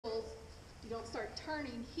don't start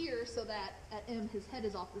turning here so that at M his head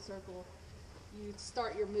is off the circle. You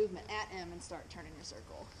start your movement at M and start turning your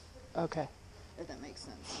circle. Okay. If that makes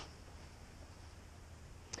sense.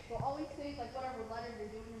 Well, always say, like, whatever letter you're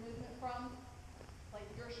doing your movement from, like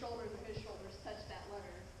your shoulders or his shoulders touch that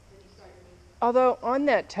letter, then you start your movement. Although on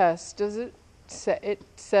that test, does it say, it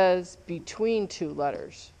says between two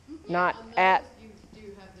letters, not at. You do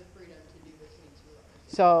have the freedom to do between two letters.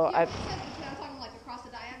 So yeah, it says between, I'm talking like across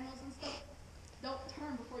the diagonals and stuff. Don't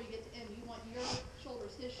turn before you get to M. You want your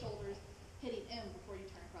shoulders, his shoulders, hitting M before you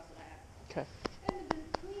turn across the diagonal. Okay. And the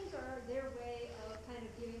betweens are their way of kind of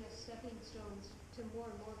giving us stepping stones to more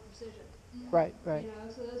and more precision. Right, right. You know,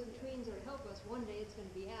 so those betweens are to help us. One day it's going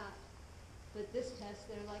to be at, but this test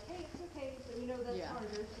they're like, hey, it's okay. So we know that's harder.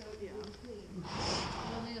 So Yeah. between.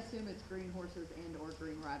 Well, they assume it's green horses and or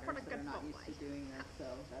green riders For the that are good not football. used to doing this, so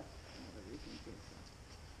that's another reason too.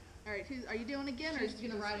 All right, are you doing again, or She's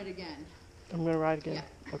gonna ride it again. I'm going to ride again.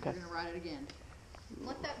 Yeah. Okay. We're gonna ride it again.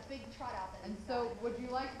 let that big trot out there. And so, would you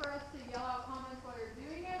like for us to yell out comments while you're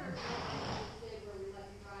doing it, or do you want to stay where we let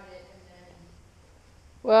you ride it and then?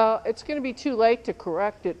 Well, it's going to be too late to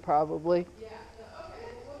correct it probably. Yeah. So,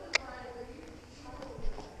 okay. Well, we'll just ride it with you.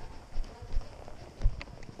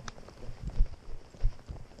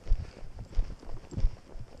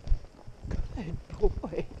 Good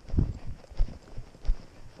boy.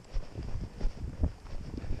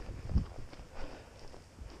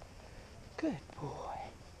 Good boy.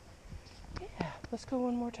 Yeah, let's go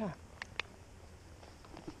one more time.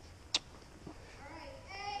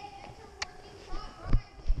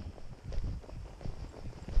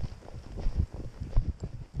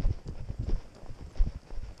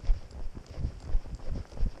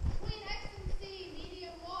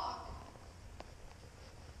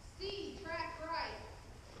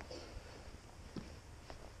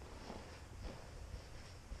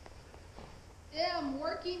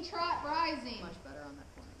 Working trot rising. Much better on that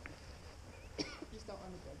corner. Just don't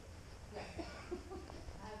run the bridge. Yeah.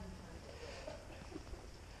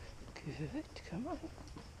 Good, come on.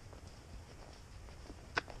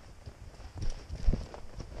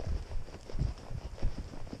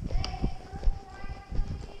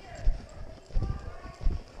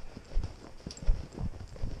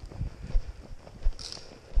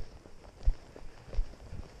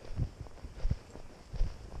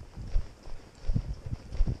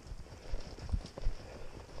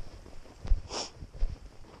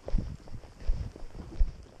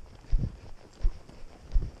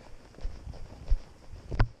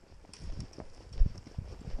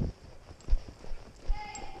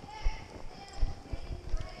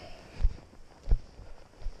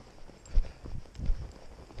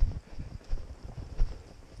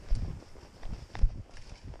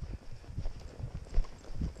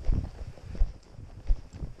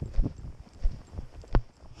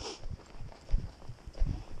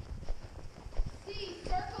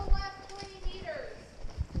 Circle left 20 meters.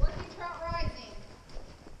 Working trot rising.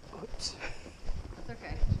 Oops. That's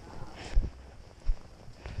okay.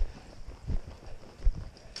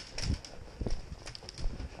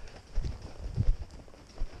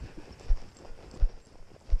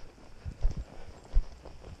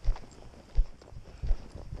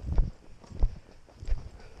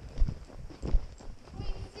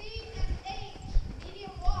 Between C and H,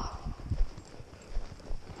 medium walk.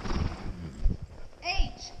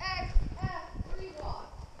 H, X, F, free walk.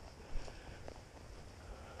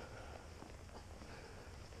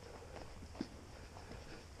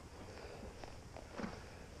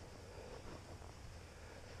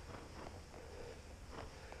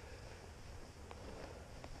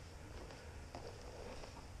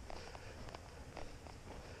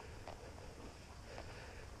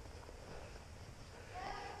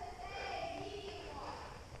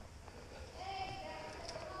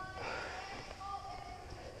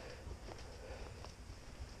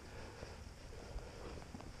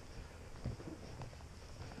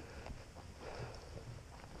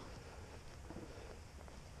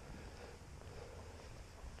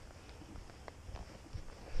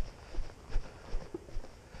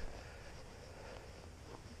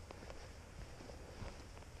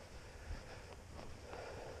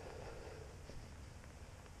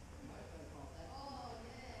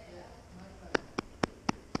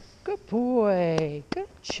 Good boy. Good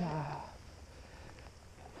job.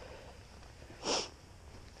 So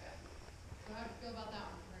how do you feel about that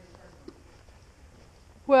one? Very first one.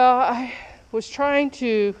 Well, I was trying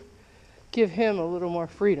to give him a little more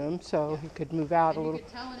freedom so he could move out And a you little.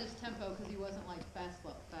 could tell in his tempo because he wasn't like fast,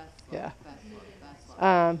 slow, fast, slow, Yeah. fast, slow, fast,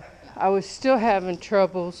 slow. I was still having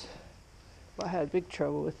troubles. Well, I had big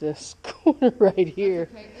trouble with this corner right here.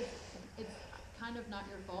 That's okay. not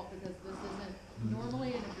your fault because this isn't,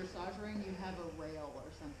 normally and if you're soldering, you have a rail or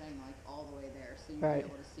something like all the way there, so you'd Right. be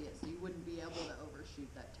able to see it, so you wouldn't be able to overshoot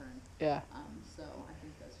that turn. Yeah. So I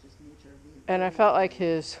think that's just nature of the. And I felt like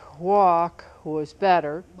his walk was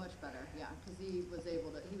better. Much better, yeah, because he was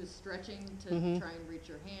able to, he was stretching to Mhm. try and reach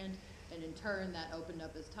your hand, and in turn, that opened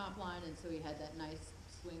up his top line, and so he had that nice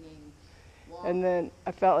swinging walk. And then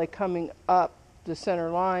I felt like coming up the center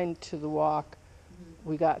line to the walk,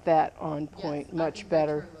 we got that on point Yes, much I think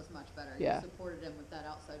better. That turn was much better. Yeah. You supported him with that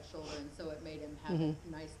outside shoulder, and so it made him have Mhm. a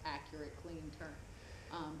nice, accurate, clean turn.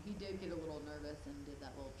 He did get a little nervous and did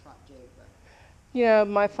that little trot jig, but Yeah,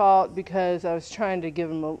 my fault because I was trying to get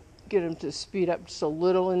him to speed up just a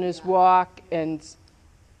little in his walk, and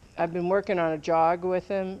I've been working on a jog with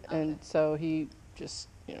him, and Okay. so he just,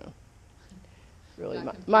 really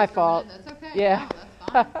got my confused for a fault. minute. That's okay. Yeah. No, that's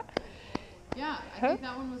fine. Yeah, I think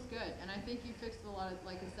that one was good, and I think you fixed a lot of,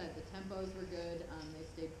 like I said, the tempos were good. They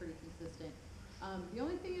stayed pretty consistent. The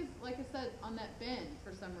only thing is, like I said, on that bend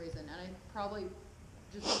for some reason, and I probably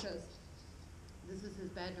just because this is his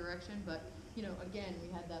bad direction, but again,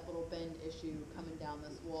 we had that little bend issue coming down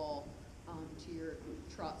this wall to your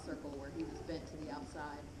trot circle where he was bent to the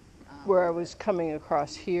outside. Where I was coming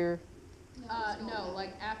across here. No,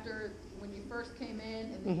 like after when you first came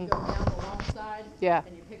in, and then you go down the long side, Yeah.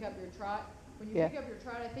 and you pick up your trot. When you Yeah. pick up your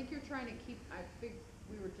trot, I think you're trying to keep. I think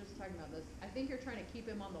we were just talking about this. I think you're trying to keep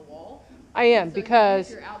him on the wall. I am, So you because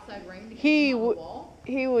use your outside rein to keep he him on the would wall.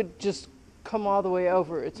 he would just come all the way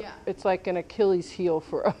over. Yeah. It's like an Achilles heel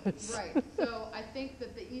for us. Right. So I think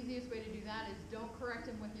that the easiest way to do that is don't correct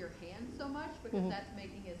him with your hand so much because that's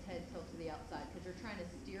making his head tilt to the outside because you're trying to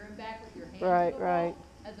steer him back with your hand Right, to the right. wall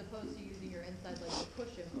as opposed to using your inside leg to push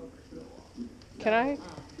him over to the wall. Can I So,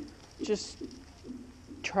 just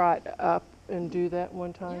trot up and do that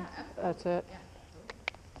one time? Yeah, absolutely. That's it. Yeah.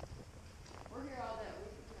 We're here all day.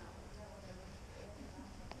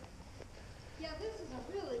 Yeah, this is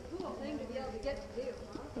a really cool thing to be able to get to do,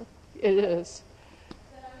 huh? It is.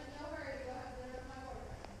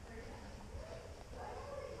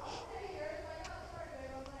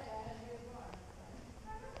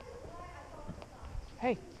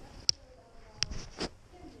 Hey.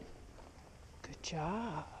 Good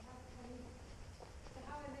job.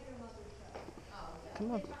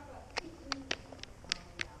 Come on.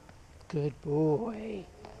 Good boy.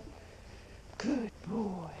 Good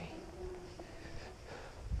boy.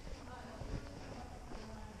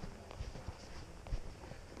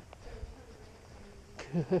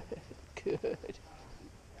 Good, good.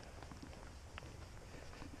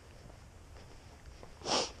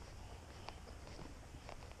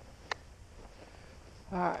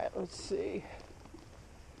 All right, let's see.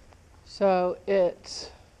 So it's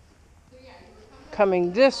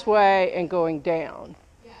coming this way and going down.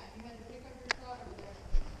 Yeah, you had to pick up your trot over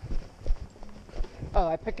there. Oh,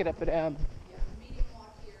 I pick it up at M. Yeah, medium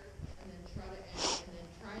walk here, and then trot it in, and then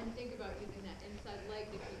try and think about using that inside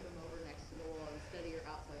leg to keep him over next to the wall instead of your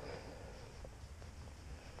outside leg.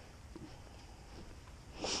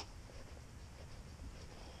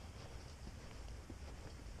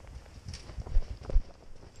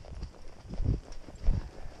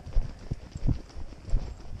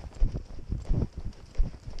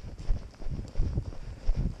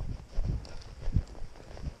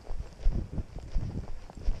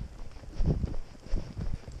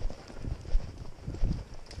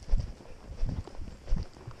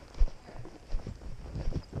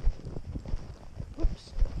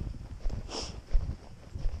 Oops.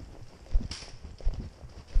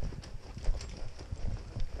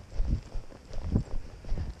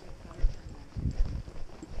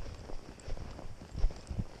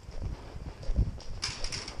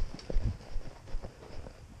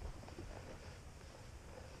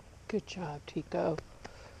 Good job, Tico.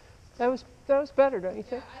 That was better, don't you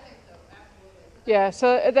think? I think so, absolutely. Yeah,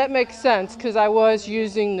 so that makes sense because I was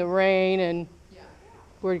using the rein and Yeah.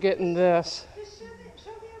 we're getting this. Does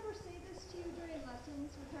Shelby ever say this to you during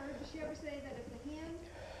lessons with her? Does she ever say that if the hand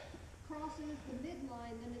crosses the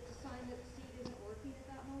midline, then it's a sign that the seat isn't working at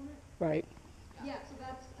that moment? Right. Yeah, so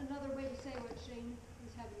that's another way to say what Shane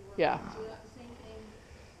is having you work Yeah. on. So that's the same thing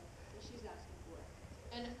that she's asking for.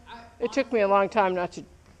 And I It took me a long time not to.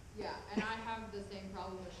 Yeah, and I